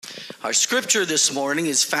Our scripture this morning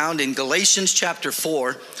is found in Galatians chapter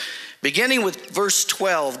 4, beginning with verse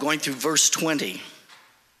 12, going through verse 20.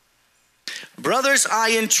 Brothers,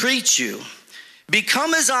 I entreat you,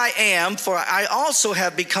 become as I am, for I also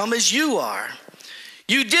have become as you are.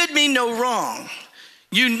 You did me no wrong.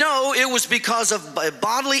 You know it was because of a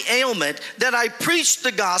bodily ailment that I preached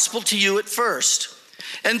the gospel to you at first.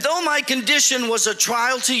 And though my condition was a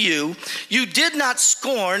trial to you, you did not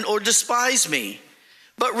scorn or despise me,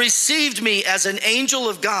 but received me as an angel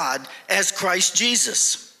of God, as Christ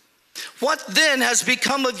Jesus. What then has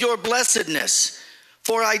become of your blessedness?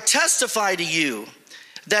 For I testify to you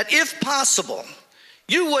that if possible,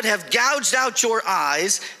 you would have gouged out your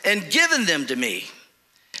eyes and given them to me.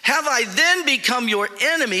 Have I then become your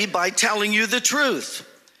enemy by telling you the truth?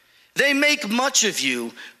 They make much of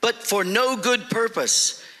you, but for no good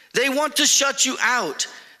purpose. They want to shut you out,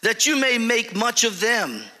 that you may make much of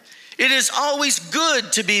them. It is always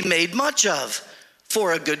good to be made much of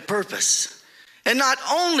for a good purpose. And not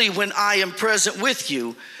only when I am present with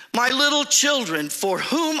you, my little children, for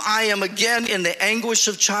whom I am again in the anguish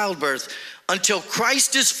of childbirth, until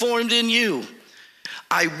Christ is formed in you.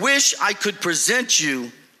 I wish I could present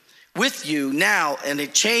you with you now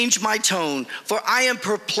and change my tone, for I am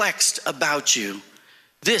perplexed about you.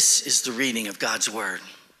 This is the reading of God's word.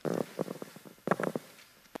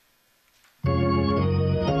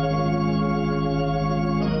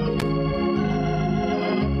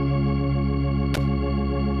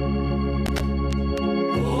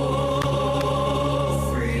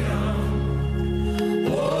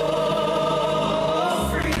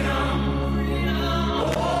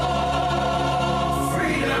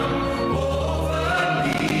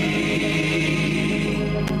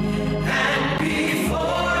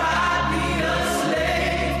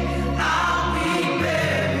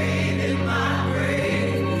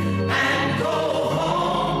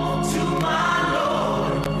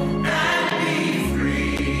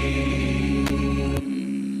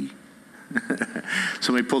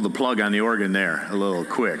 Somebody pulled the plug on the organ there a little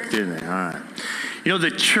quick, didn't they? All right. You know,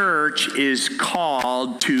 the church is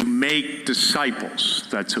called to make disciples.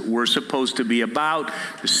 That's what we're supposed to be about,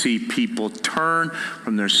 to see people turn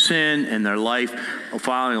from their sin and their life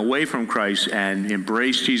following away from Christ and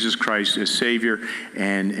embrace Jesus Christ as Savior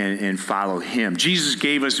and follow Him. Jesus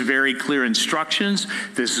gave us very clear instructions.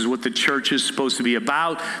 This is what the church is supposed to be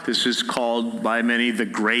about. This is called by many the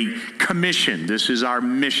Great Commission. This is our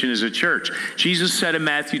mission as a church. Jesus said in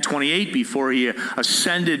Matthew 28, before He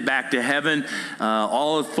ascended back to heaven,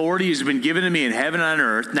 all authority has been given to me in heaven and on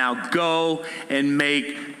earth. Now go and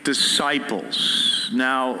make disciples.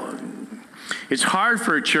 Now, it's hard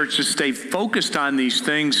for a church to stay focused on these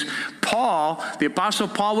things. Paul, the Apostle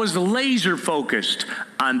Paul, was laser focused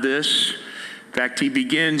on this. In fact, he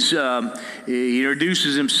introduces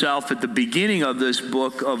himself at the beginning of this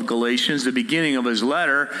book of Galatians, the beginning of his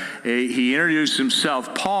letter. He introduces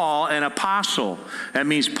himself, Paul, an apostle. That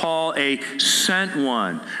means Paul, a sent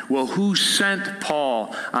one. Well, who sent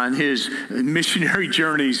Paul on his missionary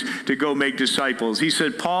journeys to go make disciples? He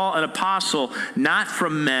said, Paul, an apostle, not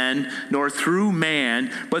from men, nor through man,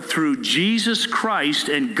 but through Jesus Christ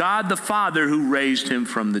and God the Father who raised him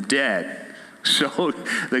from the dead. So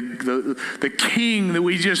the king that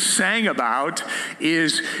we just sang about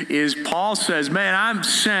is Paul says, man, I'm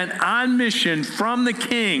sent on mission from the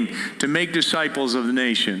king to make disciples of the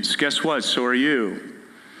nations. Guess what? So are you.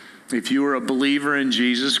 If you are a believer in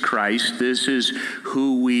Jesus Christ, this is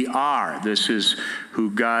who we are. This is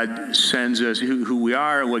who God sends us, who we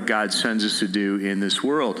are, and what God sends us to do in this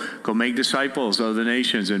world. Go make disciples of the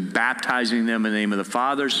nations and baptizing them in the name of the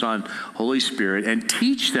Father, Son, Holy Spirit, and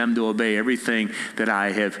teach them to obey everything that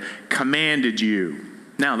I have commanded you.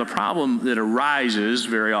 Now, the problem that arises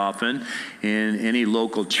very often in any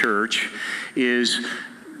local church is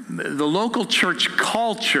the local church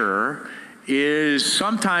culture is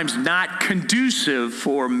sometimes not conducive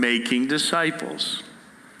for making disciples.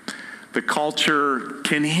 The culture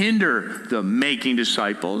can hinder the making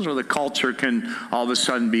disciples, or the culture can all of a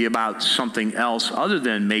sudden be about something else other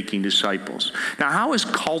than making disciples. Now, how is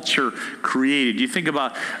culture created? You think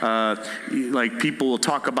about, like people will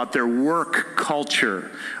talk about their work culture,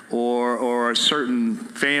 or a certain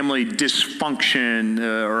family dysfunction,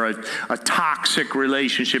 or a toxic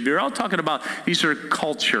relationship. You're all talking about, these are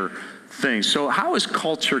culture things. So how is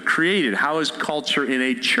culture created? How is culture in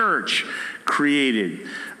a church created?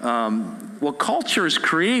 Well, culture is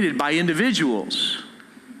created by individuals,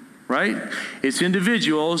 right? It's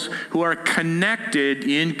individuals who are connected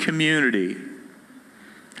in community.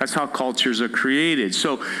 That's how cultures are created.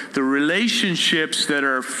 So the relationships that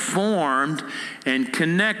are formed and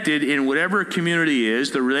connected in whatever community is,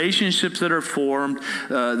 the relationships that are formed,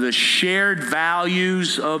 the shared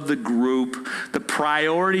values of the group, the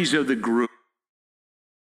priorities of the group,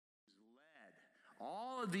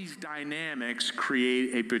 all of these dynamics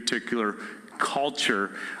create a particular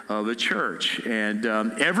culture of a church. And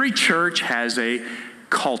every church has a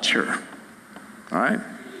culture. All right?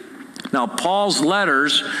 Now, Paul's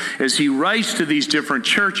letters, as he writes to these different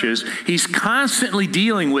churches, he's constantly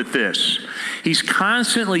dealing with this. He's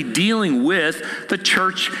constantly dealing with the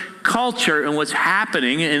church culture and what's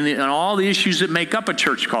happening and all the issues that make up a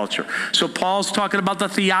church culture. So Paul's talking about the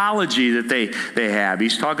theology that they have.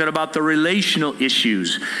 He's talking about the relational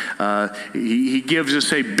issues. He gives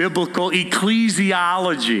us a biblical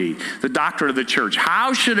ecclesiology, the doctrine of the church.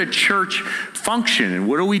 How should a church function and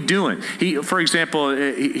what are we doing? For example,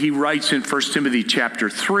 he writes in 1 Timothy chapter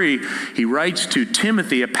 3, he writes to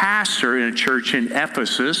Timothy, a pastor in a church in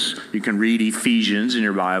Ephesus. You can read Ephesians in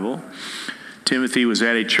your Bible. Timothy was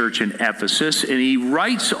at a church in Ephesus, and he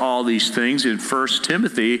writes all these things in 1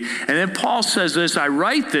 Timothy. And then Paul says this, I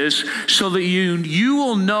write this so that you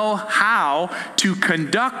will know how to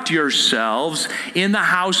conduct yourselves in the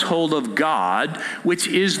household of God, which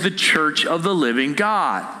is the church of the living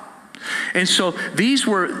God. And so these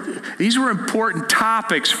were important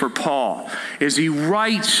topics for Paul as he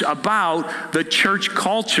writes about the church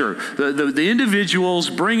culture. The individuals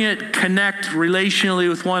bring it, connect relationally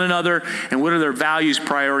with one another, and what are their values,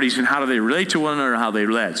 priorities, and how do they relate to one another, and how they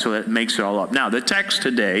led. So that makes it all up. Now, the text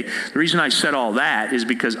today, the reason I said all that is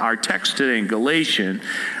because our text today in Galatians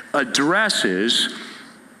addresses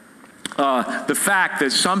the fact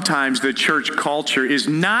that sometimes the church culture is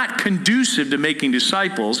not conducive to making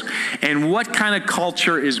disciples, and what kind of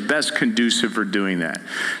culture is best conducive for doing that.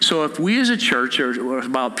 So if we as a church are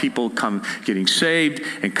about people getting saved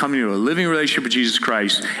and coming to a living relationship with Jesus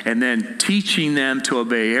Christ and then teaching them to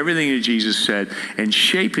obey everything that Jesus said and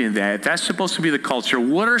shaping that, if that's supposed to be the culture,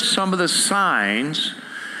 what are some of the signs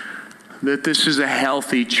that this is a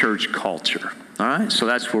healthy church culture? All right, so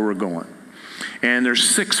that's where we're going. And there's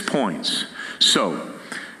 6 points. So,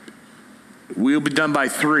 we'll be done by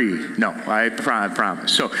 3. No, I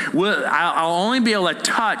promise. So, I'll only be able to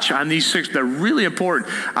touch on these 6. They're really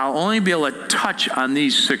important. I'll only be able to touch on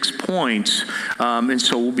these 6 points. And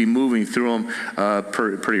so we'll be moving through them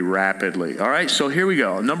pretty rapidly. All right, so here we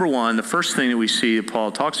go. Number 1, the first thing that we see that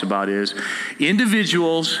Paul talks about is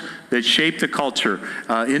individuals that shape the culture.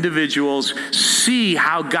 Individuals see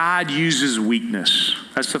how God uses weakness.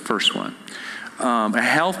 That's the first one. A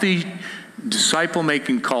healthy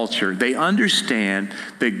disciple-making culture, they understand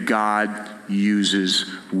that God uses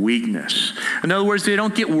weakness. In other words, they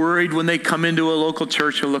don't get worried when they come into a local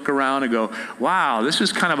church and look around and go, wow, this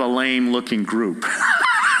is kind of a lame-looking group.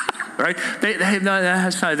 Right?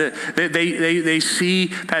 That's not it. They see,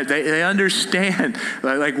 they understand,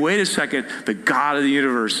 like, wait a second, the God of the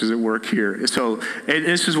universe is at work here. So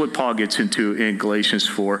this is what Paul gets into in Galatians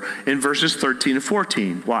 4 in verses 13 and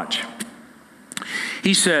 14. Watch.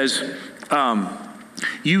 He says,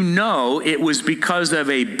 you know it was because of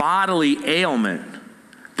a bodily ailment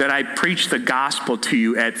that I preached the gospel to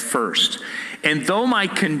you at first. And though my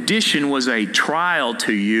condition was a trial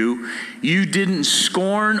to you, you didn't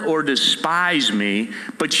scorn or despise me,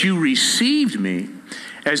 but you received me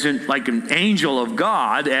as like an angel of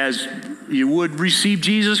God, as you would receive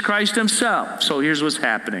Jesus Christ himself. So here's what's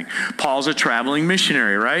happening. Paul's a traveling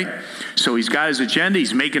missionary, right? So he's got his agenda.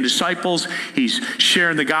 He's making disciples. He's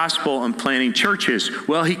sharing the gospel and planting churches.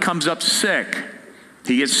 Well, he comes up sick.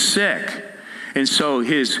 He gets sick. And so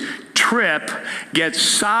his trip gets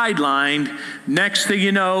sidelined. Next thing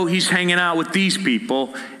you know, he's hanging out with these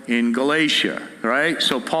people in Galatia, right?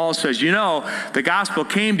 So Paul says, you know, the gospel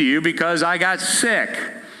came to you because I got sick.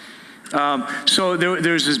 So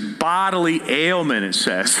there's this bodily ailment, it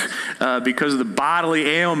says. Because of the bodily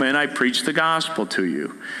ailment, I preached the gospel to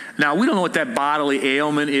you. Now, we don't know what that bodily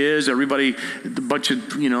ailment is. Everybody, a bunch of,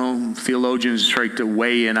 theologians try to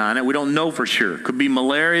weigh in on it. We don't know for sure. It could be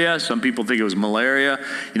malaria. Some people think it was malaria.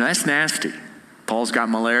 That's nasty. Paul's got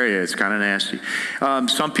malaria. It's kind of nasty.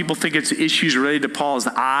 Some people think it's issues related to Paul's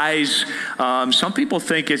eyes. Some people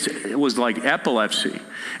think it was like epilepsy.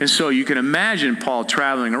 And so you can imagine Paul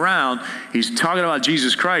traveling around. He's talking about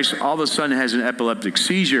Jesus Christ. All of a sudden has an epileptic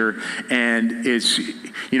seizure. And it's,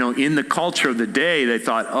 in the culture of the day, they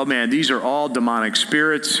thought, oh, man, these are all demonic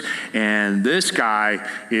spirits. And this guy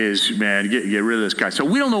is, man, get rid of this guy. So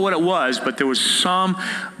we don't know what it was, but there was some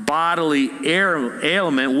bodily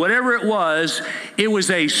ailment. Whatever it was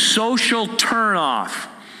a social turnoff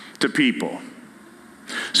to people.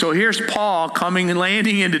 So here's Paul coming and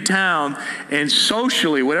landing into town, and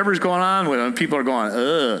socially, whatever's going on with him, people are going,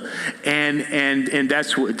 ugh. And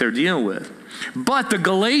that's what they're dealing with. But the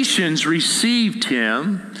Galatians received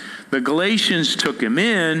him. The Galatians took him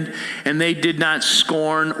in, and they did not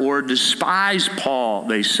scorn or despise Paul,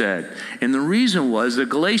 they said. And the reason was the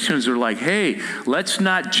Galatians are like, hey, let's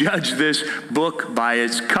not judge this book by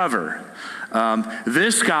its cover.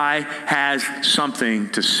 This guy has something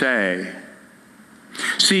to say.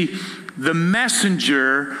 See, the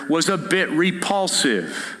messenger was a bit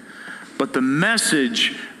repulsive, but the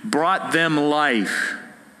message brought them life.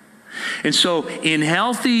 And so in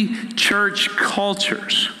healthy church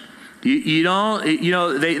cultures,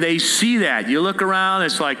 they see that. You look around,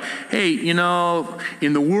 it's like, hey, in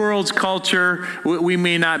the world's culture, we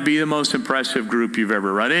may not be the most impressive group you've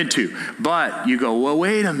ever run into. But you go, well,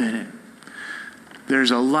 wait a minute.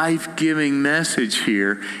 There's a life-giving message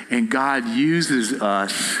here, and God uses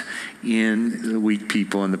us in the weak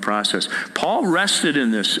people in the process. Paul rested in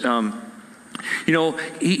this.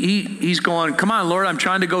 He's going, come on, Lord, I'm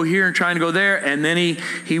trying to go here and trying to go there. And then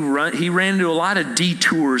he ran into a lot of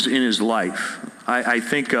detours in his life. I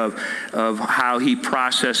think of how he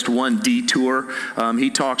processed one detour. He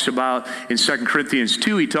talks about in 2 Corinthians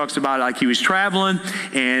 2, he talks about like he was traveling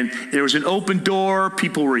and there was an open door,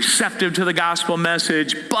 people were receptive to the gospel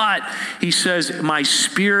message, but he says, my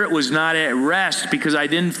spirit was not at rest because I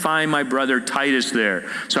didn't find my brother Titus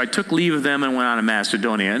there. So I took leave of them and went on to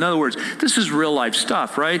Macedonia. In other words, this is real life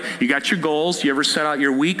stuff, right? You got your goals. You ever set out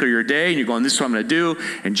your week or your day and you're going, this is what I'm going to do.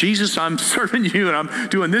 And Jesus, I'm serving you and I'm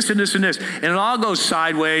doing this and this and this. And it all goes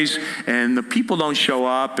sideways and the people don't show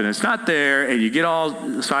up and it's not there and you get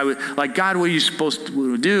all sideways. Like, God, what are you supposed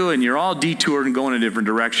to do? And you're all detoured and going a different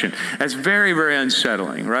direction. That's very, very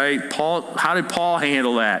unsettling, right? How did Paul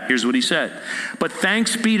handle that? Here's what he said. But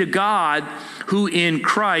thanks be to God who in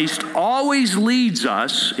Christ always leads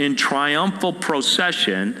us in triumphal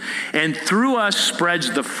procession and through us spreads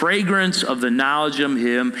the fragrance of the knowledge of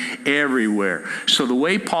him everywhere. So the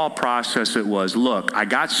way Paul processed it was, look, I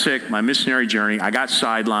got sick, my missionary journey, I got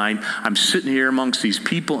sidelined, I'm sitting here amongst these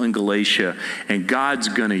people in Galatia, and God's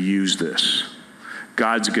going to use this.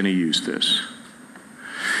 God's going to use this.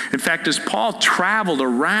 In fact, as Paul traveled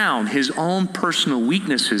around his own personal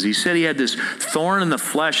weaknesses, he said he had this thorn in the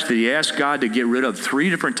flesh that he asked God to get rid of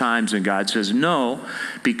 3 different times, and God says, no,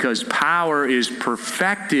 because power is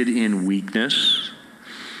perfected in weakness.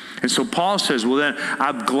 And so Paul says, well then,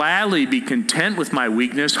 I'll gladly be content with my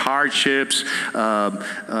weakness, hardships,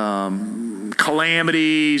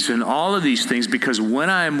 calamities, and all of these things, because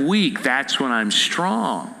when I'm weak, that's when I'm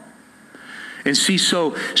strong. And see,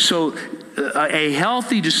 so a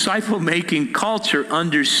healthy disciple-making culture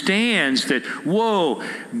understands that, whoa,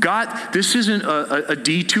 God, this isn't a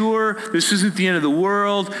detour. This isn't the end of the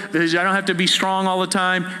world. I don't have to be strong all the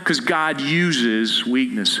time because God uses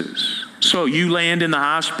weaknesses. So you land in the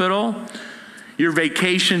hospital. Your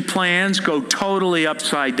vacation plans go totally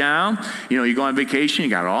upside down. You go on vacation, you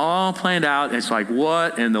got it all planned out. It's like,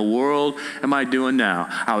 what in the world am I doing now?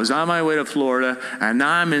 I was on my way to Florida, and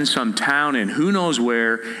now I'm in some town in who knows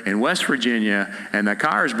where in West Virginia, and the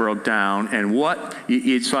cars broke down, and what?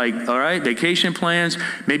 It's like, all right, vacation plans.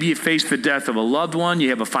 Maybe you face the death of a loved one. You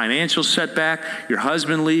have a financial setback. Your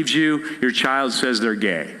husband leaves you. Your child says they're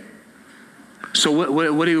gay. So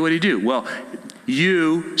what do you do? Well,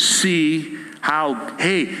 you see how,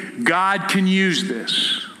 hey, God can use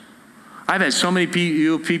this. I've had so many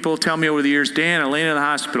people tell me over the years, Dan, I laid in the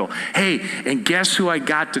hospital. Hey, and guess who I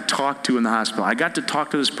got to talk to in the hospital? I got to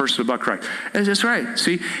talk to this person about Christ. That's right.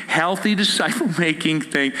 See, healthy disciple-making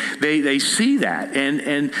thing, they see that.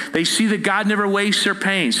 And they see that God never wastes their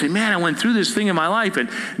pain. Say, man, I went through this thing in my life, and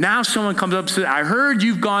now someone comes up and says, I heard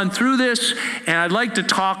you've gone through this, and I'd like to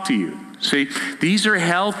talk to you. See, these are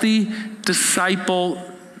healthy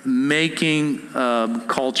disciple-making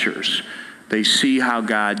cultures. They see how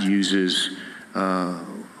God uses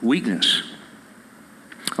weakness.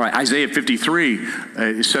 All right, Isaiah 53,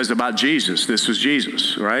 it says about Jesus. This was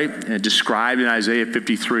Jesus, right? And described in Isaiah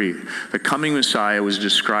 53. The coming Messiah was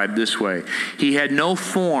described this way. He had no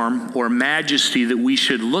form or majesty that we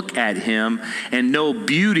should look at him, and no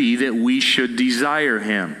beauty that we should desire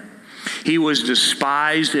him. He was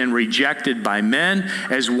despised and rejected by men,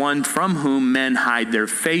 as one from whom men hide their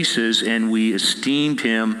faces, and we esteemed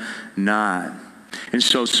him not. And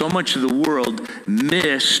so much of the world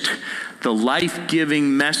missed the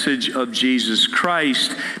life-giving message of Jesus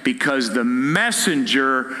Christ because the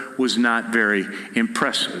messenger was not very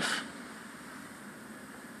impressive.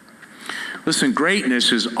 Listen,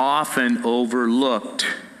 greatness is often overlooked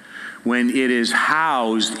when it is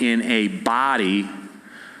housed in a body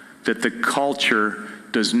that the culture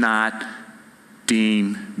does not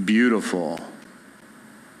deem beautiful.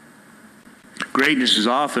 Greatness is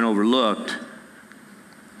often overlooked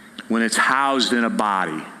when it's housed in a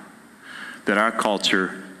body that our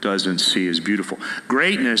culture doesn't see as beautiful.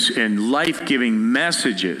 Greatness and life-giving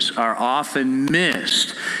messages are often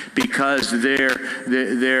missed because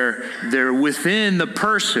they're within the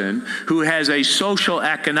person who has a social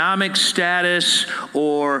economic status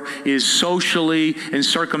or is socially and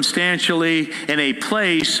circumstantially in a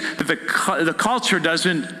place that the culture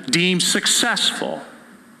doesn't deem successful.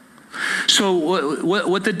 So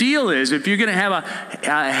what the deal is, if you're going to have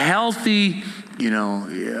a healthy, you're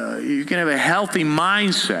going to have a healthy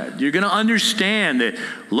mindset. You're going to understand that,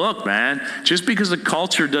 look, man, just because the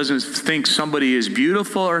culture doesn't think somebody is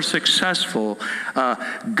beautiful or successful,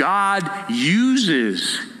 God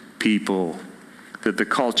uses people that the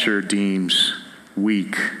culture deems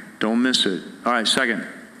weak. Don't miss it. All right, second.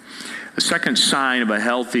 The second sign of a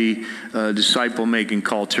healthy disciple-making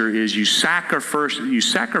culture is you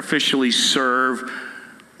sacrificially serve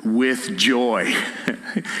with joy.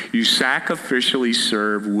 You sacrificially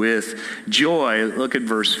serve with joy. Look at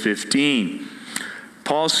verse 15.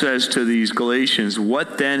 Paul says to these Galatians,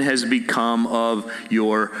 what then has become of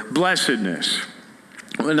your blessedness?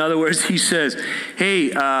 In other words, he says, hey,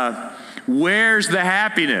 where's the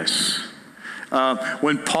happiness?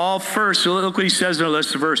 When Paul first, look what he says in the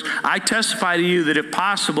list of verse. I testify to you that if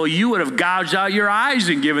possible, you would have gouged out your eyes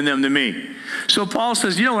and given them to me. So Paul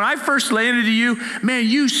says, when I first landed to you, man,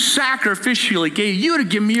 you sacrificially gave. You would have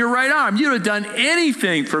given me your right arm. You would have done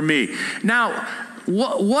anything for me. Now,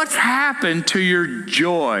 what's happened to your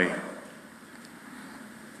joy?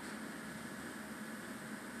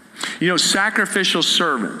 Sacrificial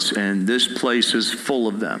servants, and this place is full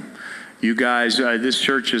of them. You guys, this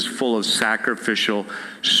church is full of sacrificial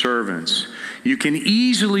servants. You can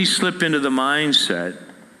easily slip into the mindset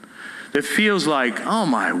that feels like, oh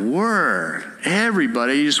my word,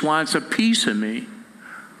 everybody just wants a piece of me.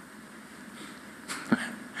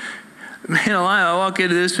 Man, I walk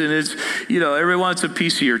into this and it's, everyone wants a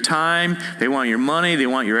piece of your time. They want your money. They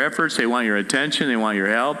want your efforts. They want your attention. They want your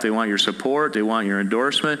help. They want your support. They want your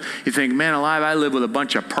endorsement. You think, man alive, I live with a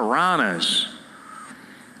bunch of piranhas.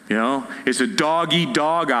 It's a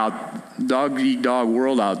dog-eat-dog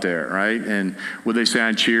world out there, right? And what they say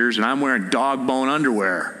on Cheers, and I'm wearing dog bone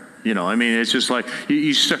underwear. It's just like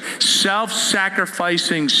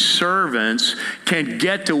self-sacrificing servants can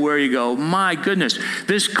get to where you go, my goodness,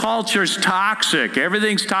 this culture's toxic.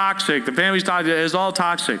 Everything's toxic. The family's toxic. It's all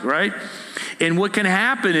toxic, right? And what can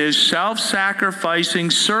happen is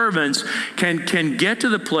self-sacrificing servants can get to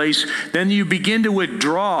the place, then you begin to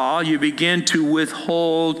withdraw, you begin to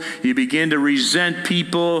withhold, you begin to resent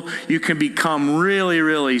people, you can become really,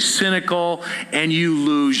 really cynical, and you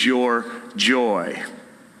lose your joy.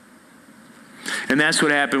 And that's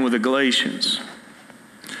what happened with the Galatians.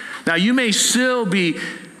 Now, you may still be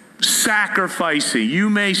sacrificing. You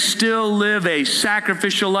may still live a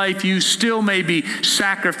sacrificial life. You still may be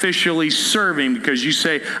sacrificially serving because you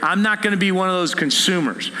say, I'm not going to be one of those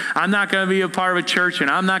consumers. I'm not going to be a part of a church,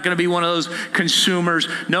 and I'm not going to be one of those consumers.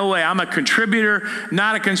 No way. I'm a contributor,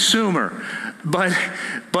 not a consumer. But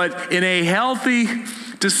in a healthy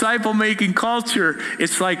disciple-making culture,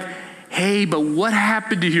 it's like, hey, but what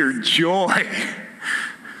happened to your joy?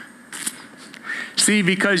 See,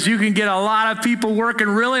 because you can get a lot of people working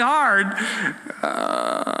really hard,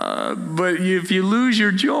 but if you lose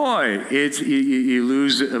your joy, you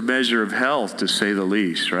lose a measure of health, to say the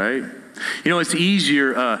least, right? It's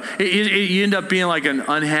easier. You end up being like an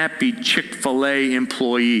unhappy Chick-fil-A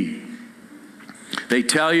employee. They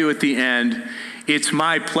tell you at the end, it's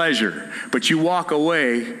my pleasure, but you walk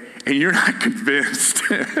away and you're not convinced,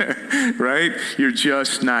 right? You're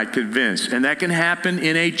just not convinced. And that can happen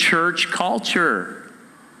in a church culture.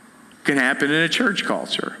 Can happen in a church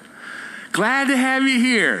culture. Glad to have you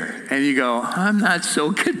here. And you go, I'm not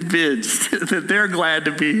so convinced that they're glad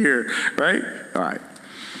to be here, right? All right.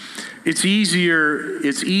 It's easier,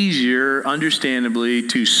 understandably,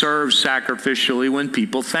 to serve sacrificially when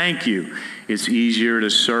people thank you. It's easier to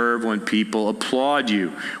serve when people applaud you,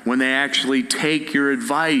 when they actually take your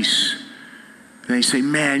advice. And they say,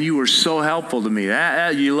 man, you were so helpful to me.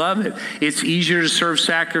 You love it. It's easier to serve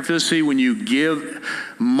sacrificially when you give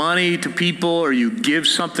money to people or you give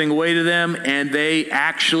something away to them and they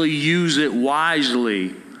actually use it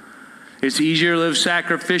wisely. It's easier to live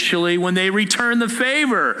sacrificially when they return the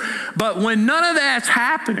favor. But when none of that's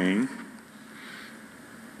happening,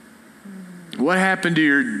 what happened to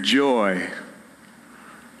your joy?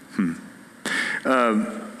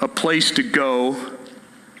 A place to go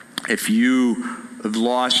if you have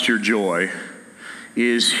lost your joy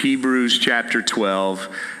is Hebrews chapter 12.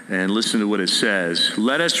 And listen to what it says.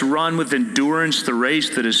 Let us run with endurance the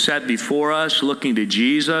race that is set before us, looking to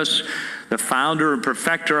Jesus, the founder and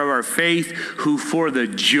perfecter of our faith, who for the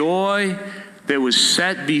joy that was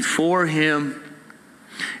set before him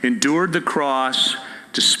endured the cross,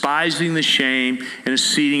 despising the shame, and is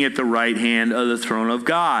seating at the right hand of the throne of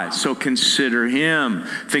God. So consider him.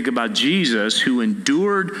 Think about Jesus, who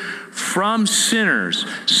endured from sinners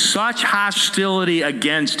such hostility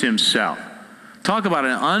against himself. Talk about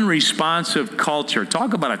an unresponsive culture.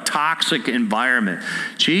 Talk about a toxic environment.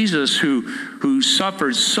 Jesus, who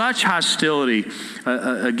suffered such hostility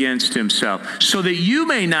against himself, so that you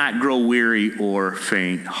may not grow weary or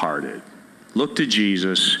faint-hearted. Look to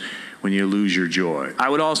Jesus when you lose your joy. I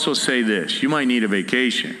would also say this. You might need a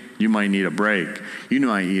vacation. You might need a break. You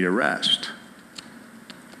might need a rest.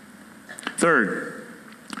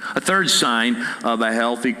 A third sign of a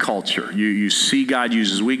healthy culture. You see God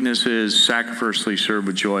uses weaknesses, sacrificially serve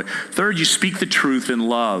with joy. Third, you speak the truth in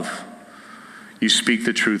love. You speak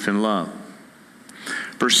the truth in love.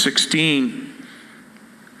 Verse 16,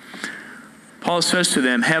 Paul says to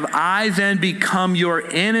them, have I then become your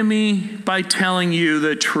enemy by telling you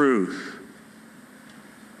the truth?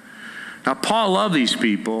 Now, Paul loved these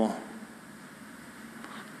people.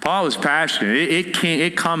 Paul was passionate.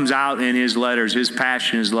 It comes out in his letters. His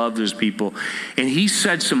passion, his love to his people. And he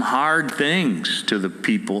said some hard things to the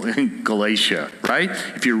people in Galatia, right?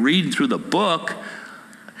 If you're reading through the book,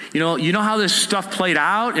 you know how this stuff played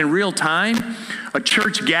out in real time? A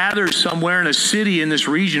church gathers somewhere in a city in this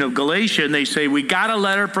region of Galatia, and they say, we got a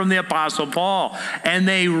letter from the Apostle Paul. And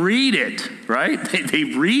they read it, right? They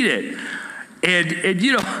read it.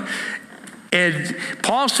 And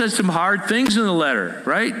Paul said some hard things in the letter,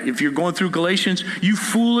 right? If you're going through Galatians, you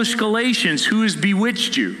foolish Galatians, who has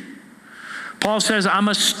bewitched you? Paul says, I'm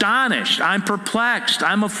astonished, I'm perplexed,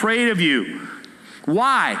 I'm afraid of you.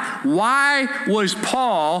 Why? Why was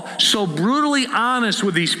Paul so brutally honest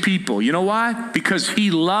with these people? You know why? Because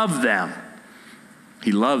he loved them.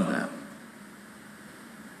 He loved them.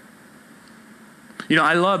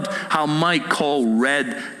 I loved how Mike Cole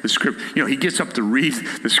read the script. He gets up to read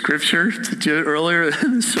the scripture earlier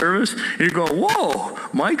in the service, and you go, whoa,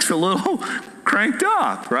 Mike's a little cranked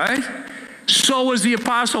up, right? So was the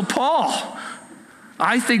Apostle Paul.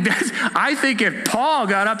 I think if Paul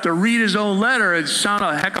got up to read his own letter, it'd sound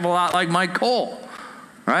a heck of a lot like Mike Cole,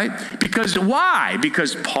 right? Because why?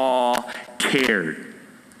 Because Paul cared.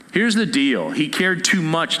 Here's the deal. He cared too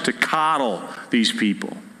much to coddle these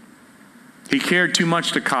people. He cared too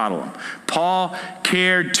much to coddle them. Paul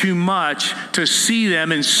cared too much to see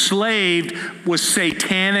them enslaved with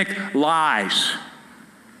satanic lies.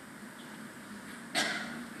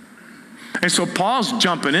 And so Paul's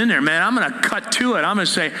jumping in there, man. I'm going to cut to it. I'm going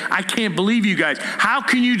to say, I can't believe you guys. How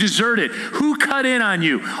can you desert it? Who cut in on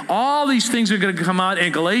you? All these things are going to come out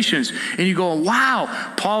in Galatians. And you go,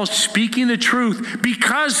 wow, Paul's speaking the truth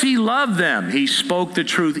because he loved them. He spoke the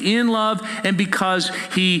truth in love and because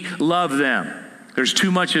he loved them. There's too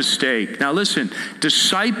much at stake. Now listen,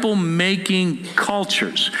 disciple-making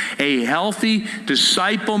cultures, a healthy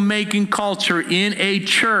disciple-making culture in a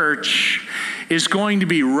church is going to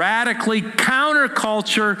be radically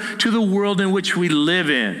counterculture to the world in which we live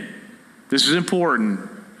in. This is important.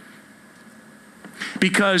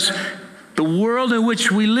 Because the world in which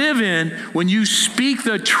we live in, when you speak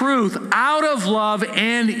the truth out of love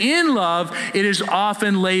and in love, it is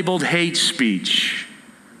often labeled hate speech.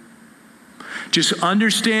 Just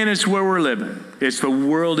understand it's where we're living. It's the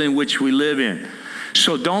world in which we live in.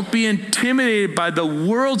 So don't be intimidated by the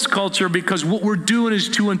world's culture because what we're doing is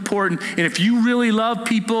too important. And if you really love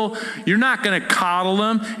people, you're not going to coddle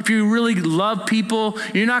them. If you really love people,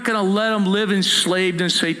 you're not going to let them live enslaved in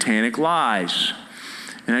satanic lies.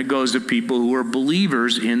 And that goes to people who are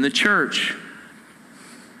believers in the church.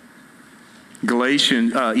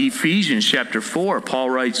 Ephesians chapter 4,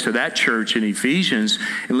 Paul writes to that church in Ephesians,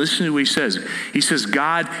 and listen to what he says. He says,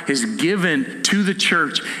 God has given to the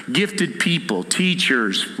church gifted people,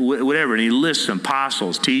 teachers, whatever, and he lists them,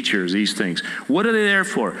 apostles, teachers, these things. What are they there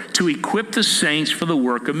for? To equip the saints for the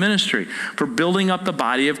work of ministry, for building up the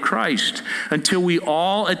body of Christ, until we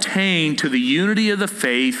all attain to the unity of the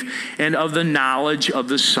faith and of the knowledge of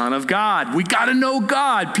the Son of God. We got to know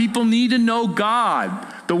God. People need to know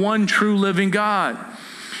God, the one true living God.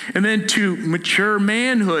 And then to mature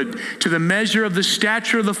manhood, to the measure of the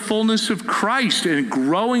stature of the fullness of Christ and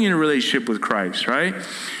growing in a relationship with Christ, right?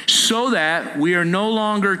 So that we are no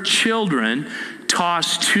longer children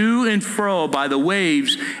tossed to and fro by the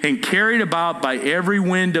waves and carried about by every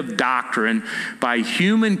wind of doctrine, by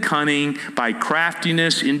human cunning, by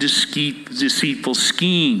craftiness in deceitful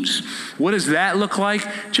schemes. What does that look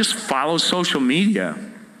like? Just follow social media.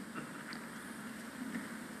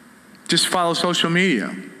 Just follow social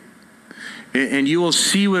media. And you will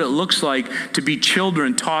see what it looks like to be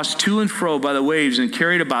children tossed to and fro by the waves and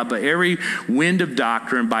carried about by every wind of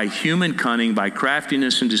doctrine, by human cunning, by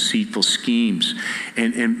craftiness and deceitful schemes.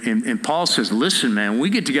 And Paul says, listen, man, when we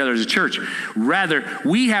get together as a church, rather,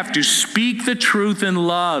 we have to speak the truth in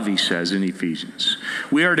love, he says in Ephesians.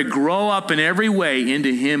 We are to grow up in every way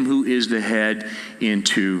into him who is the head,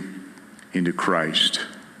 into Christ.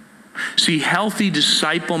 See, healthy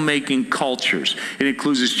disciple-making cultures, it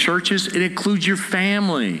includes churches, it includes your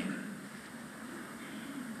family.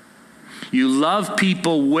 You love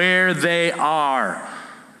people where they are.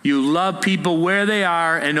 You love people where they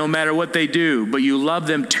are and no matter what they do, but you love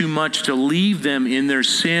them too much to leave them in their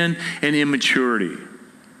sin and immaturity. You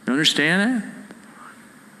understand that?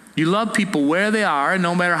 You love people where they are and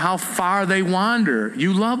no matter how far they wander,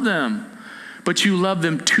 you love them. But you love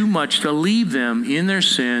them too much to leave them in their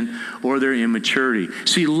sin or their immaturity.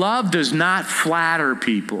 See, love does not flatter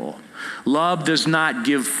people. Love does not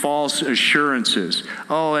give false assurances.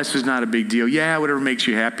 Oh, this is not a big deal. Yeah, whatever makes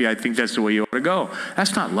you happy, I think that's the way you ought to go.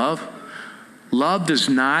 That's not love. Love does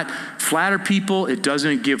not flatter people. It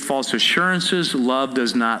doesn't give false assurances. Love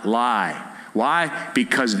does not lie. Why?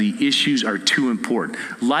 Because the issues are too important.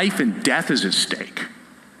 Life and death is at stake.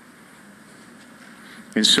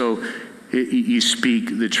 And so you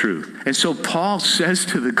speak the truth. And so Paul says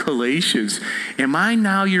to the Galatians, am I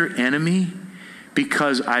now your enemy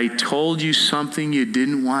because I told you something you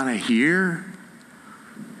didn't want to hear?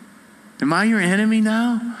 Am I your enemy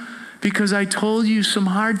now because I told you some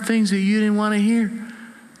hard things that you didn't want to hear?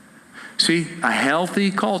 See, a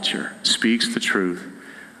healthy culture speaks the truth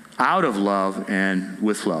out of love and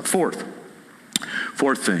with love. Fourth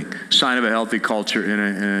thing, sign of a healthy culture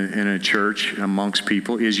in a church amongst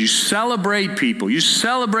people is you celebrate people. You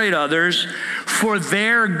celebrate others for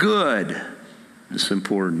their good. It's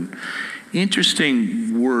important.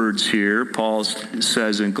 Interesting words here. Paul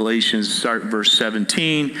says in Galatians, start verse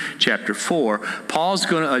 17, chapter 4. Paul's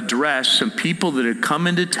going to address some people that have come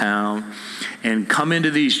into town and come into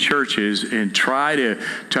these churches and try to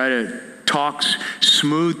talk,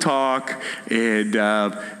 smooth talk, and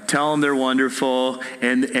tell them they're wonderful,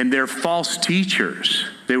 and they're false teachers.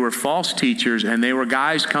 They were false teachers, and they were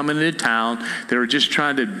guys coming into town. They were just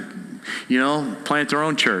trying to, plant their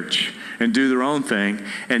own church and do their own thing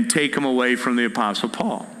and take them away from the Apostle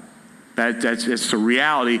Paul. That's the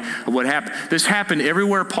reality of what happened. This happened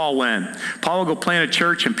everywhere Paul went. Paul would go plant a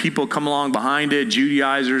church and people come along behind it,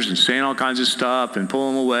 Judaizers, and saying all kinds of stuff and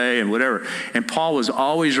pull them away and whatever. And Paul was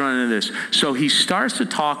always running into this. So he starts to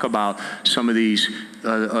talk about some of these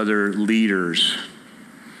other leaders.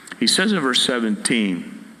 He says in verse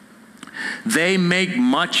 17, they make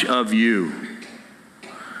much of you,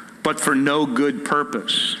 but for no good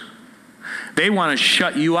purpose. They want to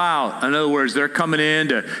shut you out. In other words, they're coming in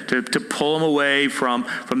to pull them away from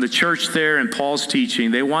the church there and Paul's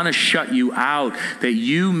teaching. They want to shut you out that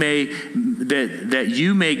you may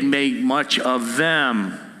make much of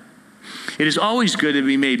them. It is always good to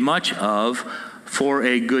be made much of for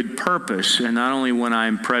a good purpose, and not only when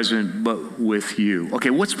I'm present, but with you. Okay,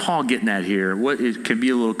 what's Paul getting at here? It can be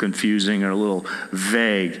a little confusing or a little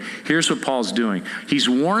vague. Here's what Paul's doing. He's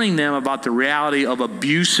warning them about the reality of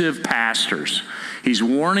abusive pastors. He's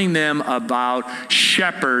warning them about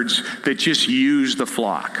shepherds that just use the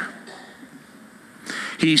flock.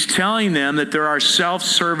 He's telling them that there are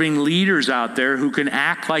self-serving leaders out there who can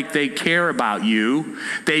act like they care about you.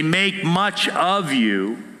 They make much of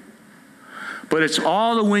you. But it's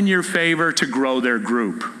all to win your favor to grow their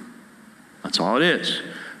group. That's all it is.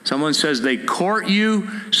 Someone says they court you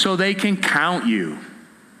so they can count you.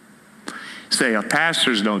 Say,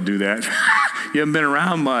 pastors don't do that. You haven't been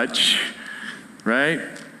around much, right?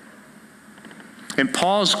 And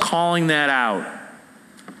Paul's calling that out.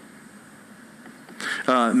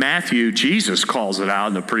 Jesus calls it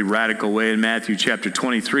out in a pretty radical way in Matthew chapter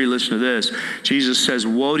 23. Listen to this. Jesus says,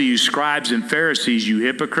 woe to you scribes and Pharisees, you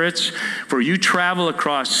hypocrites, for you travel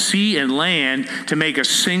across sea and land to make a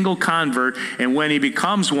single convert, and when he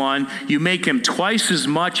becomes one, you make him twice as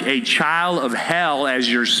much a child of hell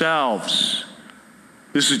as yourselves.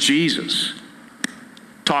 This is Jesus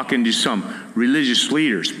talking to some religious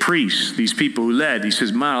leaders, priests, these people who led. He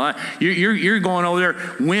says, man, you're going over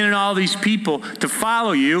there winning all these people to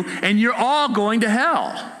follow you, and you're all going to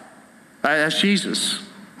hell. That's Jesus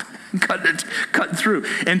cutting through.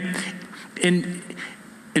 And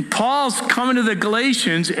And Paul's coming to the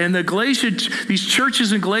Galatians, and these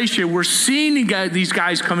churches in Galatia, we're seeing these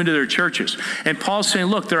guys come into their churches. And Paul's saying,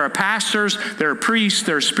 look, there are pastors, there are priests,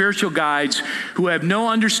 there are spiritual guides who have no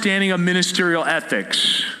understanding of ministerial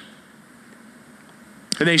ethics.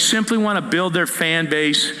 And they simply want to build their fan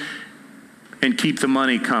base and keep the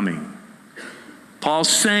money coming. Paul's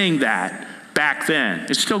saying that back then.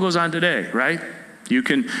 It still goes on today, right? You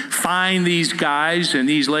can find these guys and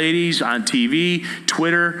these ladies on TV,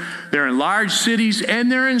 Twitter. They're in large cities and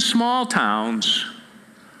they're in small towns.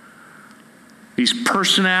 These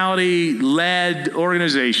personality-led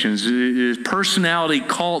organizations, personality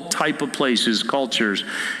cult type of places, cultures.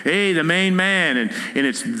 Hey, the main man, and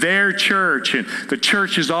it's their church, and the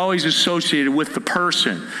church is always associated with the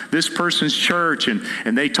person, this person's church, and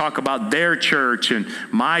they talk about their church, and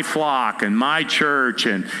my flock, and my church,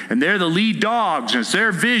 and they're the lead dogs, and it's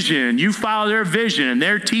their vision, and you follow their vision, and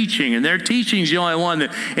their teaching is the only one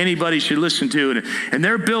that anybody should listen to, and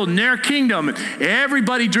they're building their kingdom, and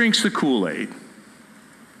everybody drinks the Kool-Aid.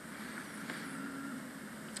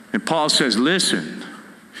 And Paul says, listen,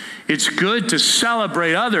 it's good to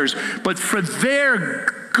celebrate others, but for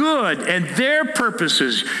their good and their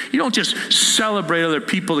purposes, you don't just celebrate other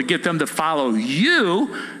people to get them to follow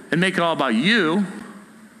you and make it all about you.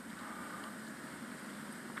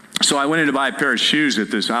 So I went in to buy a pair of shoes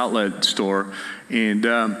at this outlet store, and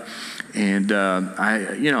the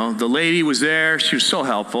lady was there. She was so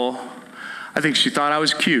helpful. I think she thought I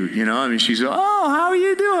was cute, she said, oh, how are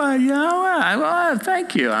you doing? Well,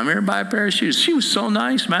 thank you. I'm here to buy a pair of shoes. She was so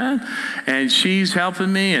nice, man. And she's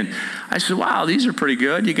helping me. And I said, wow, these are pretty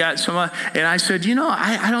good. You got some, and I said,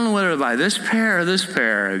 I don't know whether to buy this pair or this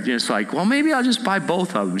pair. And it's like, well, maybe I'll just buy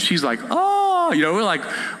both of them. She's like, oh, we're like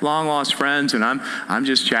long lost friends. And I'm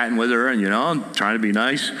just chatting with her, and, I'm trying to be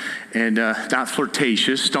nice and not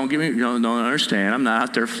flirtatious. Don't don't understand. I'm not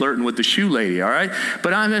out there flirting with the shoe lady, all right?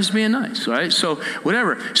 But I'm just being nice, all right? So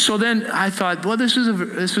whatever. So then I thought, well, this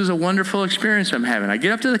is a wonderful experience I'm having. I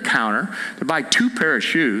get up to the counter to buy 2 pair of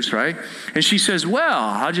shoes, right? And she says,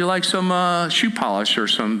 well, how'd you like some shoe polish or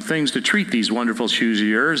some things to treat these wonderful shoes of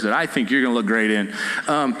yours that I think you're going to look great in?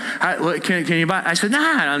 Can you buy? I said, nah,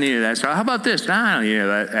 I don't need any of that stuff. How about this? Nah, I don't need any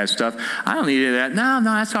of that stuff. I don't need any of that. No,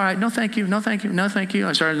 that's all right. No, thank you. No, thank you. No, thank you.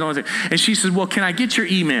 I started going through. And she says, well, can I get your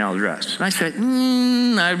email address? And I said,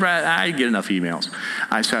 I get enough emails.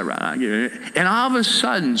 I said, I get it. And all of a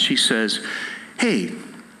sudden she says, hey,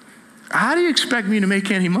 how do you expect me to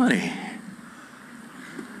make any money?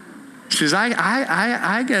 She says,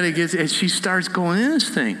 I got to get, and she starts going in this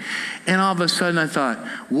thing. And all of a sudden I thought,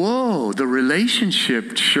 whoa, the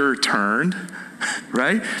relationship sure turned,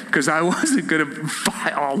 right? Because I wasn't going to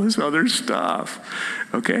buy all this other stuff,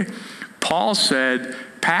 okay? Paul said,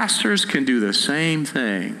 pastors can do the same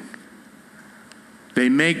thing. They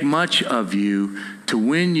make much of you to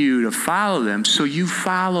win you to follow them, so you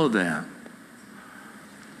follow them.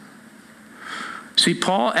 See,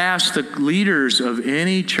 Paul asked the leaders of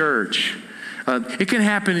any church. It can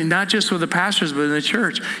happen not just with the pastors, but in the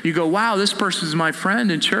church. You go, wow, this person's my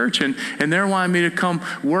friend in church, and they're wanting me to come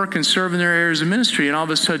work and serve in their areas of ministry. And all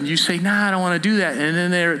of a sudden you say, nah, I don't want to do that. And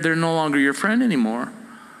then they're no longer your friend anymore.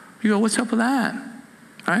 You go, what's up with that?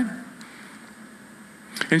 All right?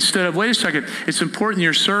 Instead of, wait a second, it's important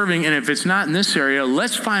you're serving, and if it's not in this area,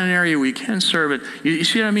 let's find an area we can serve it. You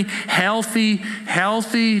see what I mean? Healthy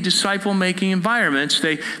disciple-making environments,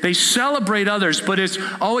 they celebrate others, but it's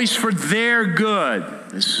always for their good.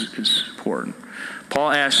 This is important.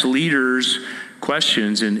 Paul asks leaders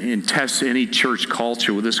questions and tests any church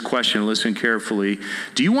culture with this question. Listen carefully.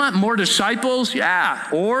 Do you want more disciples? Yeah.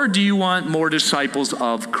 Or do you want more disciples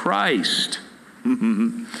of Christ?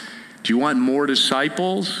 Do you want more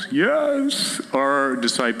disciples? Yes. Or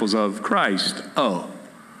disciples of Christ? Oh.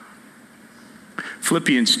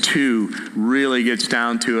 Philippians 2 really gets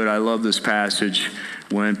down to it. I love this passage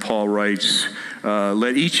when Paul writes,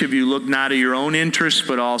 let each of you look not at your own interests,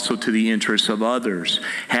 but also to the interests of others.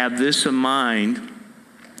 Have this in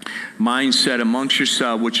mindset amongst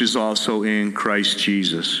yourself, which is also in Christ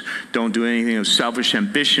Jesus. Don't do anything of selfish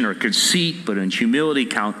ambition or conceit, but in humility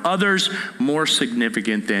count others more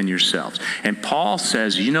significant than yourselves. And Paul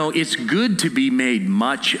says, it's good to be made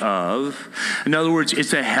much of. In other words,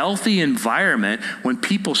 it's a healthy environment when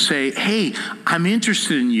people say, hey, I'm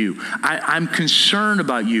interested in you. I'm concerned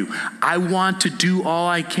about you. I want to do all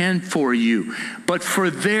I can for you, but for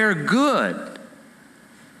their good,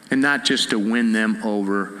 and not just to win them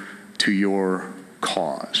over to your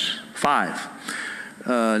cause.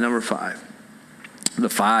 Number 5. The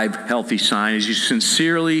 5 healthy sign is you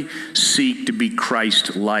sincerely seek to be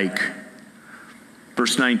Christ-like.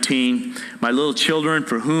 Verse 19, my little children,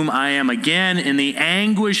 for whom I am again in the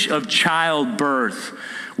anguish of childbirth.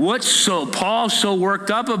 What's Paul so worked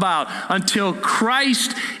up about? Until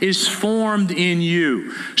Christ is formed in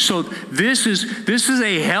you. So this is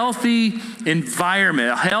a healthy environment,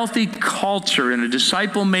 a healthy culture, and a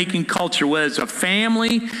disciple-making culture, whether it's a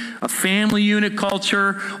family unit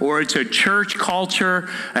culture, or it's a church culture.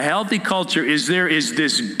 A healthy culture is there is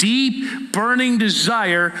this deep, burning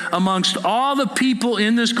desire amongst all the people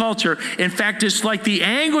in this culture. In fact, it's like the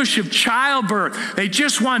anguish of childbirth. They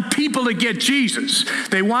just want people to get Jesus.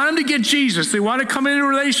 They want them to get Jesus. They want to come into a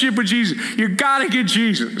relationship with Jesus. You got to get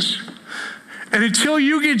Jesus. And until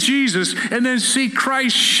you get Jesus and then see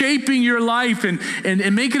Christ shaping your life and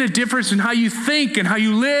making a difference in how you think and how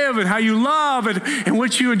you live and how you love and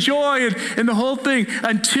what you enjoy and the whole thing,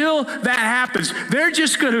 until that happens, it's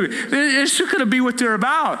just going to be what they're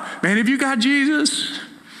about. Man, have you got Jesus?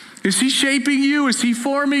 Is he shaping you? Is he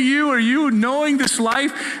forming you? Are you knowing this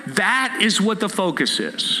life? That is what the focus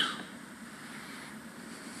is.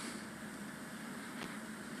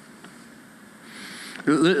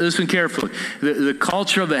 Listen carefully. The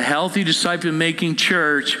culture of a healthy disciple-making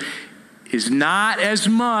church is not as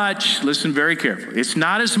much, listen very carefully, it's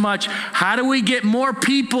not as much, how do we get more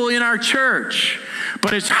people in our church?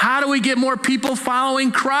 But it's how do we get more people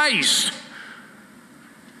following Christ?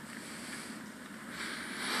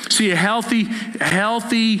 See, a healthy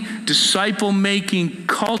disciple-making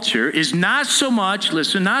culture is not so much,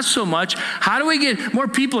 listen, not so much, how do we get more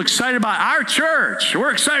people excited about our church?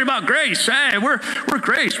 We're excited about Grace. Hey, we're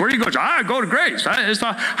Grace. Where do you go? I go to Grace.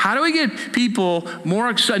 How do we get people more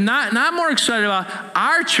excited, not more excited about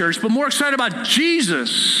our church, but more excited about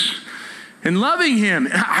Jesus? And loving him.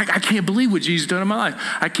 I can't believe what Jesus done in my life.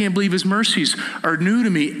 I can't believe his mercies are new to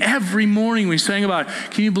me. Every morning we sang about,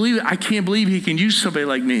 can you believe it? I can't believe he can use somebody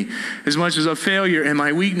like me as much as a failure and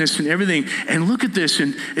my weakness and everything. And look at this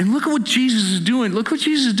and look at what Jesus is doing. Look what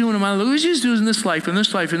Jesus is doing in my life. Look what Jesus is doing in this life, in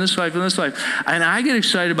this life, in this life, in this life. And I get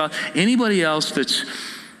excited about anybody else that's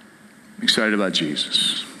excited about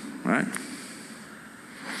Jesus, right?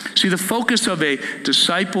 See, the focus of a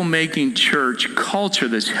disciple-making church culture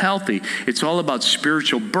that's healthy, it's all about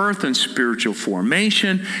spiritual birth and spiritual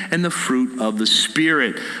formation and the fruit of the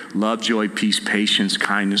Spirit. Love, joy, peace, patience,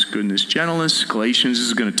 kindness, goodness, gentleness. Galatians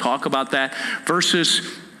is going to talk about that.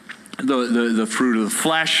 Versus the fruit of the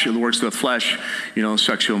flesh, the works of the flesh,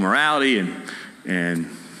 sexual immorality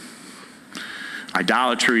and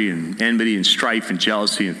idolatry and enmity and strife and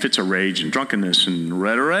jealousy and fits of rage and drunkenness and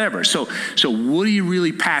whatever. So what are you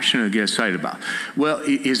really passionate to get excited about? Well,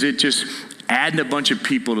 is it just adding a bunch of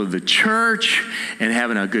people to the church and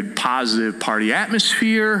having a good positive party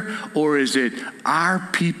atmosphere? Or is it, are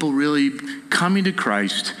people really coming to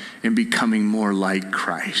Christ and becoming more like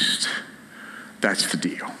Christ? That's the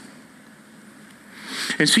deal.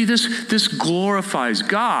 And see, this glorifies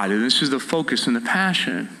God, and this is the focus and the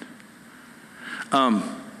passion.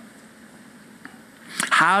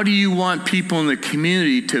 How do you want people in the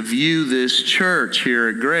community to view this church here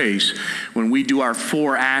at Grace when we do our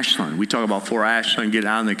For Ashland? We talk about For Ashland, get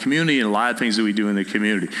out in the community, and a lot of things that we do in the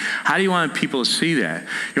community. How do you want people to see that?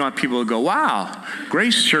 You want people to go, wow,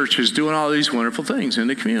 Grace Church is doing all these wonderful things in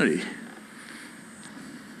the community.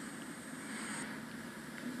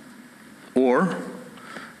 Or,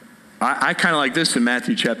 I kind of like this in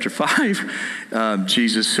Matthew chapter 5.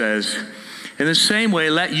 Jesus says, in the same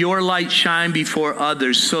way, let your light shine before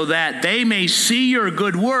others so that they may see your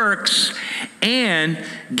good works and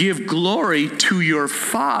give glory to your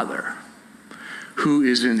Father who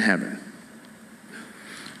is in heaven.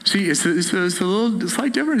 See, it's a little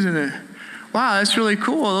slight difference in it. Wow, that's really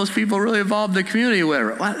cool. Those people really involved in the community or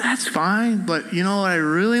whatever. Well, that's fine, but you know what I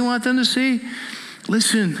really want them to see?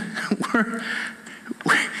 Listen,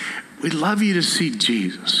 we love you to see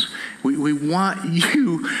Jesus. We want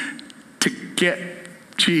you to get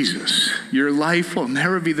Jesus. Your life will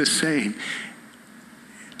never be the same.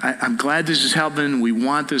 I'm glad this is helping. We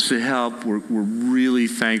want this to help. We're really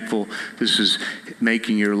thankful. This is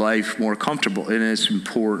making your life more comfortable, and it's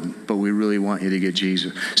important, but we really want you to get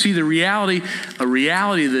Jesus. See, a reality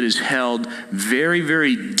that is held very,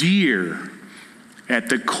 very dear at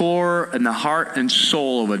the core and the heart and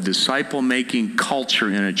soul of a disciple-making culture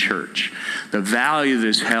in a church. The value that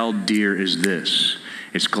is held dear is this.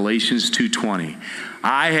 It's Galatians 2:20.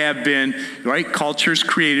 I have been, right, cultures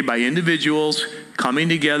created by individuals coming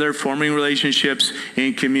together, forming relationships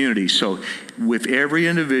in community. So with every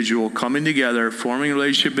individual coming together, forming a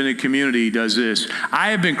relationship in a community does this.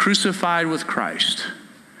 I have been crucified with Christ,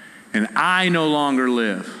 and I no longer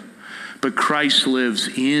live, but Christ lives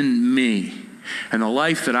in me. And the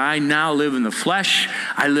life that I now live in the flesh,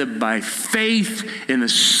 I live by faith in the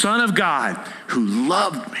Son of God who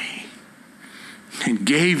loved me and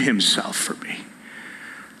gave himself for me.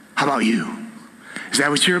 How about you? Is that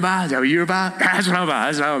what you're about? Is that what you're about? That's what I'm about.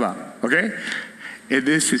 That's what I'm about. Okay? And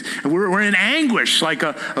we're in anguish like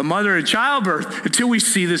a mother in childbirth until we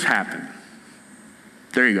see this happen.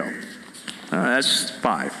 There you go. That's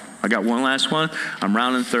 5. I got one last one. I'm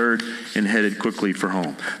rounding third and headed quickly for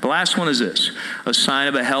home. The last one is this. A sign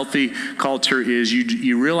of a healthy culture is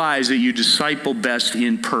you realize that you disciple best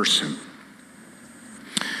in person.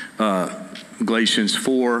 Galatians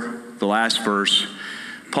 4, the last verse.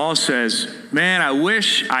 Paul says, man, I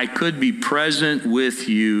wish I could be present with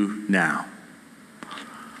you now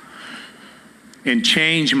and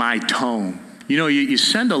change my tone. You know, you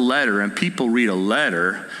send a letter and people read a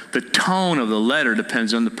letter. The tone of the letter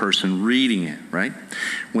depends on the person reading it, right?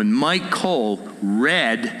 When Mike Cole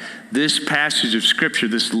read this passage of Scripture,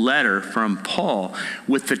 this letter from Paul,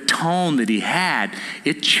 with the tone that he had,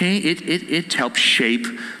 it helped shape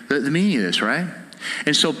the meaning of this, right?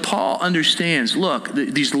 And so Paul understands, look,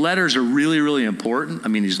 these letters are really, really important. I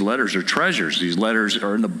mean, these letters are treasures. These letters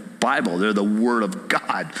are in the Bible. They're the Word of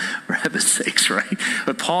God, for heaven's sakes, right?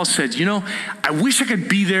 But Paul said, you know, I wish I could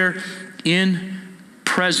be there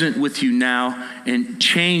present with you now and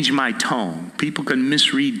change my tone. People can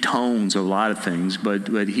misread tones of a lot of things, but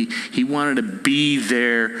he wanted to be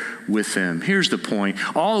there with them. Here's the point.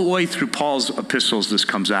 All the way through Paul's epistles, this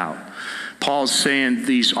comes out. Paul's saying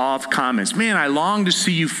these off comments. Man, I long to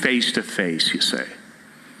see you face to face, you say.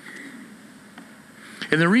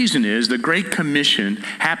 And the reason is the Great Commission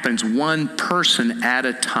happens one person at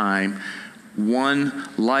a time, one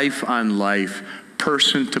life on life,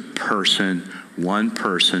 person to person, one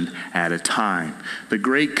person at a time. The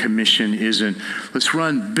Great Commission isn't, let's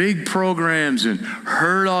run big programs and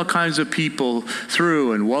herd all kinds of people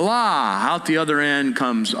through and voila, out the other end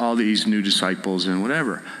comes all these new disciples and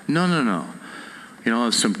whatever. No. You know,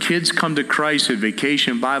 if some kids come to Christ at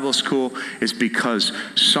Vacation Bible School, it's because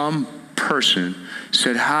some person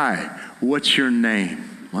said, hi, what's your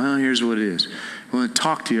name? Well, here's what it is. I want to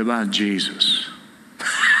talk to you about Jesus.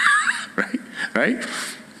 Right?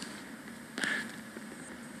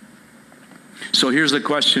 So here's the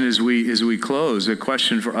question as we close. The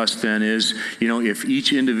question for us then is, you know, if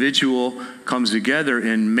each individual comes together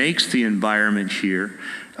and makes the environment here,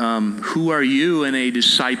 who are you in a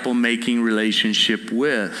disciple-making relationship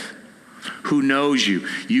with? Who knows you?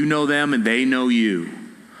 You know them and they know you.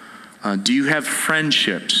 Do you have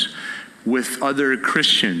friendships with other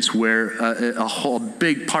Christians where a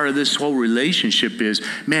big part of this whole relationship is,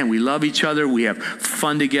 man, we love each other, we have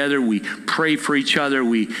fun together, we pray for each other,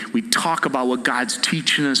 we talk about what God's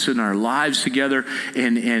teaching us in our lives together,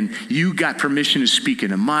 and you got permission to speak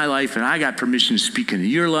into my life, and I got permission to speak into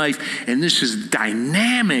your life, and this is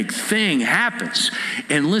dynamic thing happens.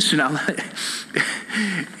 And listen,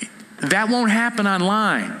 that won't happen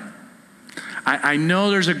online. I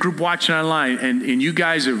know there's a group watching online, and you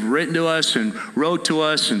guys have written to us and wrote to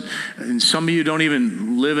us, and some of you don't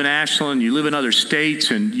even live in Ashland. You live in other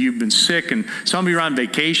states, and you've been sick, and some of you are on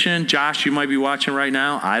vacation. Josh, you might be watching right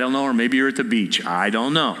now. I don't know, or maybe you're at the beach. I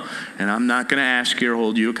don't know, and I'm not going to ask you or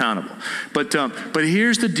hold you accountable. But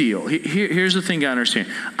here's the deal. Here's the thing to understand.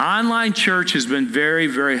 Online church has been very,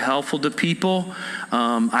 very helpful to people.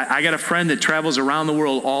 I got a friend that travels around the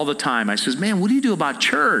world all the time. I says, man, what do you do about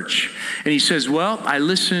church? And he says, well, I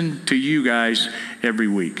listen to you guys every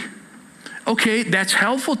week. Okay, that's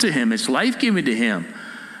helpful to him. It's life-giving to him.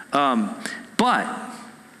 But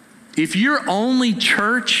if your only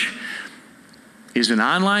church is an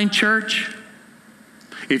online church,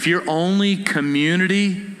 if your only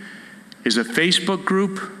community is a Facebook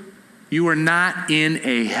group, you are not in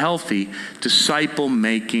a healthy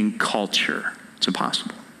disciple-making culture. It's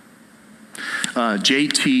impossible.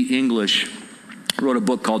 J.T. English wrote a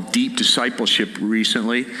book called Deep Discipleship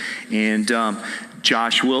recently, and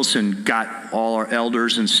Josh Wilson got all our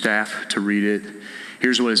elders and staff to read it.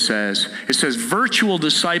 Here's what it says. It says, virtual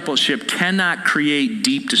discipleship cannot create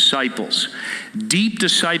deep disciples. Deep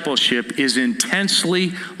discipleship is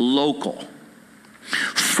intensely local.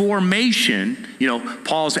 Formation, you know,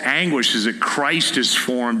 Paul's anguish is that Christ is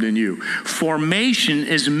formed in you. Formation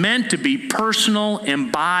is meant to be personal,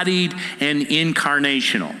 embodied, and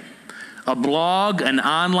incarnational. A blog, an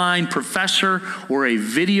online professor, or a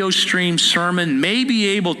video stream sermon may be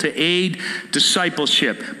able to aid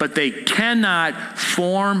discipleship, but they cannot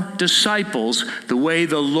form disciples the way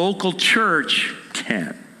the local church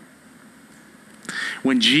can.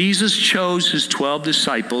 When Jesus chose his 12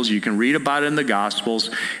 disciples, you can read about it in the Gospels.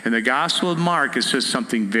 In the Gospel of Mark, it says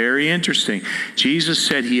something very interesting. Jesus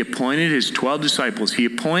said he appointed his 12 disciples. He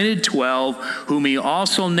appointed 12, whom he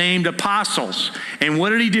also named apostles. And what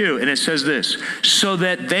did he do? And it says this, so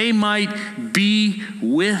that they might be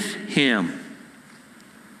with him.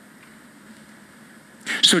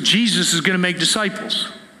 So Jesus is going to make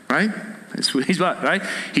disciples, right? That's what he's about, right?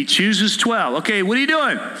 He chooses 12. Okay, what are you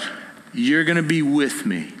doing? You're going to be with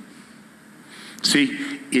me. See,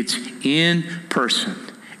 it's in person.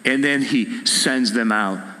 And then he sends them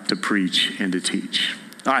out to preach and to teach.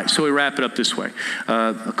 All right, so we wrap it up this way.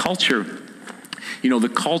 A culture,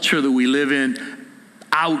 the culture that we live in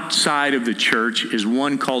outside of the church is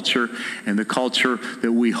one culture, and the culture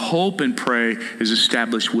that we hope and pray is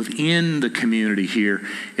established within the community here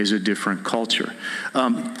is a different culture.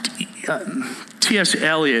 T.S.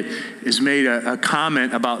 Eliot has made a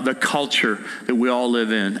comment about the culture that we all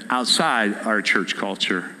live in outside our church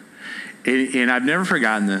culture. And I've never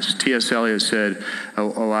forgotten this. T.S. Eliot said a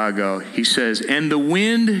while ago, he says, and the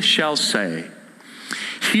wind shall say,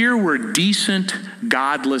 here were decent,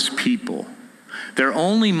 godless people. Their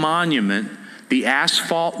only monument, the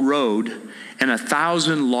asphalt road and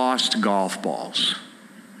 1,000 lost golf balls.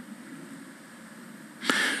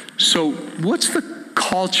 So what's the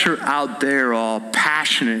culture out there all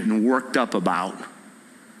passionate and worked up about?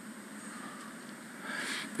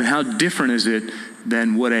 And how different is it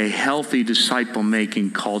than what a healthy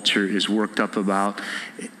disciple-making culture is worked up about?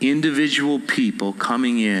 Individual people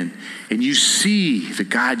coming in, and you see that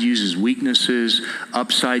God uses weaknesses,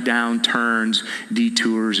 upside-down turns,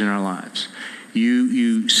 detours in our lives.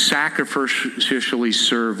 You sacrificially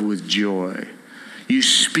serve with joy. You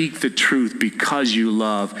speak the truth because you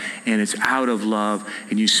love, and it's out of love,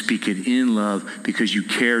 and you speak it in love because you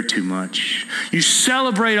care too much. You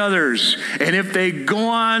celebrate others, and if they go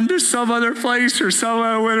on to some other place or some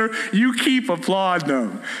other winter, you keep applauding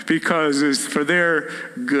them because it's for their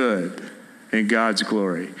good and God's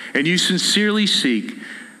glory. And you sincerely seek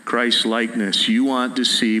Christ's likeness. You want to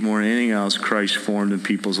see more than anything else Christ formed in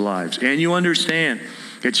people's lives. And you understand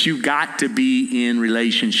that you've got to be in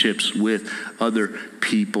relationships with other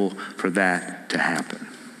people for that to happen.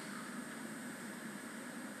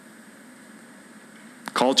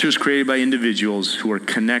 Culture is created by individuals who are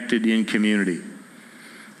connected in community.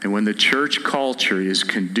 And when the church culture is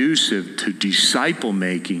conducive to disciple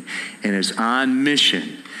making and is on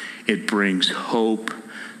mission, it brings hope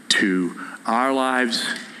to our lives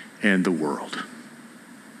and the world.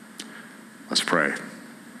 Let's pray.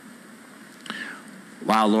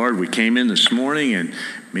 Wow, Lord, we came in this morning and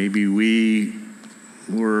maybe we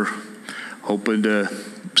were hoping to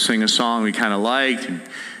sing a song we kind of liked and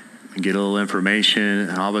get a little information,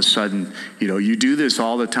 and all of a sudden, you do this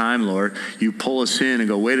all the time, Lord. You pull us in and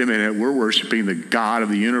go, wait a minute, we're worshiping the God of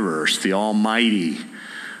the universe, the Almighty.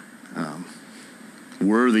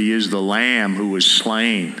 Worthy is the Lamb who was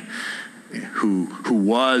slain, who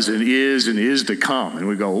was and is to come. And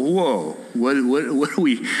we go, whoa,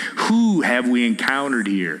 who have we encountered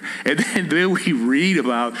here? And then we read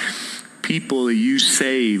about people that you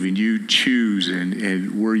save and you choose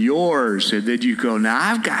and were yours. And then you go, now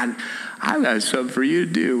I've got something for you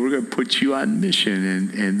to do. We're going to put you on mission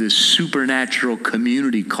and this supernatural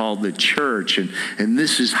community called the church. And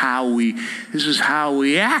this is how we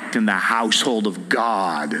act in the household of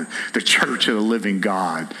God, the church of the living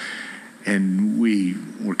God. And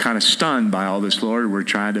we're kind of stunned by all this, Lord. We're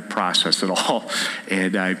trying to process it all.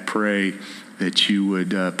 And I pray that you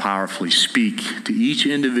would powerfully speak to each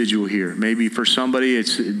individual here. Maybe for somebody,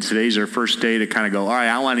 today's our first day to kind of go, all right,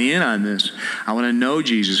 I want in on this. I want to know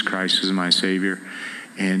Jesus Christ as my Savior.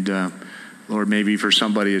 And Lord, maybe for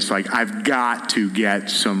somebody, it's like, I've got to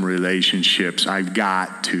get some relationships. I've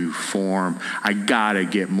got to form. I got to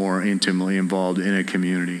get more intimately involved in a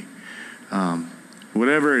community.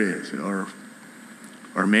 Whatever it is,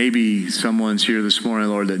 or maybe someone's here this morning,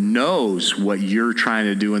 Lord, that knows what you're trying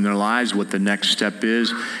to do in their lives, what the next step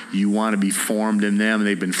is. You want to be formed in them, and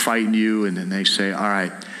they've been fighting you, and then they say, all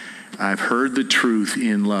right, I've heard the truth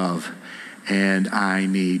in love, and I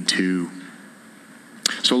need to.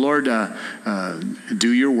 So, Lord,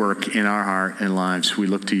 do your work in our heart and lives. We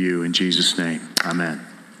look to you in Jesus' name. Amen.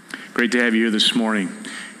 Great to have you here this morning,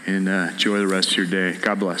 and enjoy the rest of your day.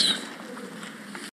 God bless.